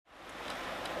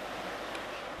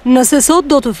Nëse sot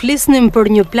do të flisnim për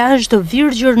një plazh të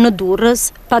virgjër në Durrës,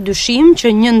 padyshim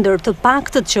që një ndër të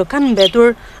paktët që kanë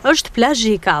mbetur është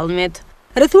plazhi i Kallmit.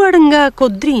 Rrethuar nga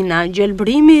kodrina,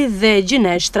 gjelbrimi dhe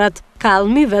gineshtrat,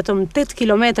 Kallmi, vetëm 8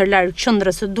 kilometër larg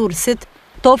qendrës së Durrësit,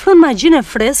 të ofron magjinë e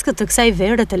freskët të kësaj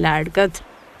vere të largët.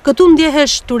 Këtu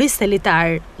ndjehesh turist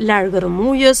elitar, larg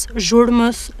rrëmujës,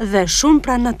 zhurmës dhe shumë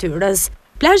pranë natyrës.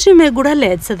 Plazhi me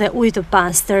guralec dhe ujë të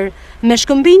pastër, me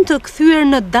shkëmbinj të kthyer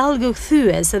në dallgë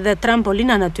kthyes dhe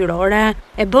trampolina natyrore,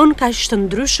 e bën kaq të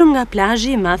ndryshëm nga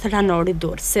plazhi i madh ranor i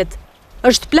Durrësit.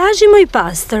 Është plazhi më i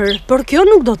pastër, por kjo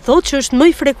nuk do të thotë që është më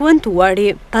i frekuentuari.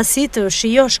 Pasi të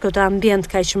shijosh këtë ambient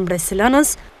kaq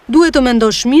mbretëlënës, duhet të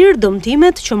mendosh mirë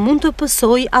dëmtimet që mund të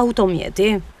pësojë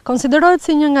automjeti. Konsiderohet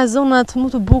si një nga zonat më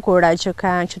të bukura që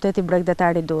ka qyteti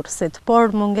bregdetar i Durrësit,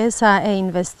 por mungesa e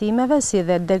investimeve si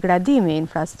dhe degradimi i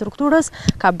infrastrukturës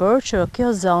ka bërë që kjo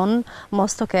zonë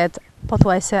mos të ketë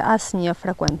pothuajse asnjë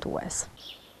frekuentues.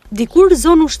 Dikur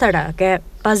zonë ushtarake,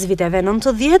 pas viteve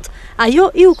 90, ajo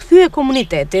i u kthye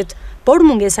komunitetit, por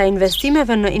mungesa e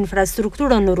investimeve në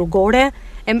infrastrukturën rrugore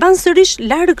e mban sërish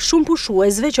larg shumë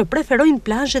pushuesve që preferojnë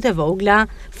plazhet e vogla,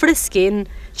 freskinë,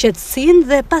 qetësinë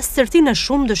dhe pastërtinë e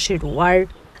shumë dëshiruar.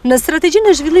 Në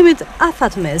strategjinë e zhvillimit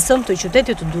afatmesëm të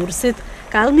qytetit të Durrësit,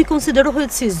 Kallmi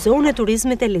konsiderohet si zonë e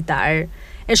turizmit elitar.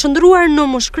 E shndruar në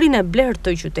moshkrinë e blertë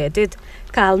të qytetit,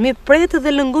 Kallmi pret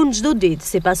dhe lëngon çdo ditë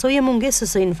si pasojë e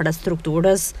mungesës së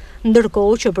infrastrukturës,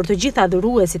 ndërkohë që për të gjithë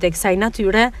adhuruesit e kësaj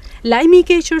natyre, lajmi i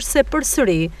keq është se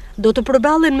përsëri do të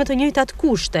përballen me të njëjtat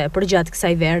kushte përgjatë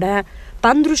kësaj vere,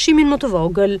 pa ndryshimin më të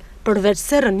vogël, përveç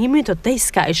se rënimit të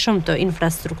tejskajshëm të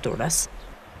infrastrukturës.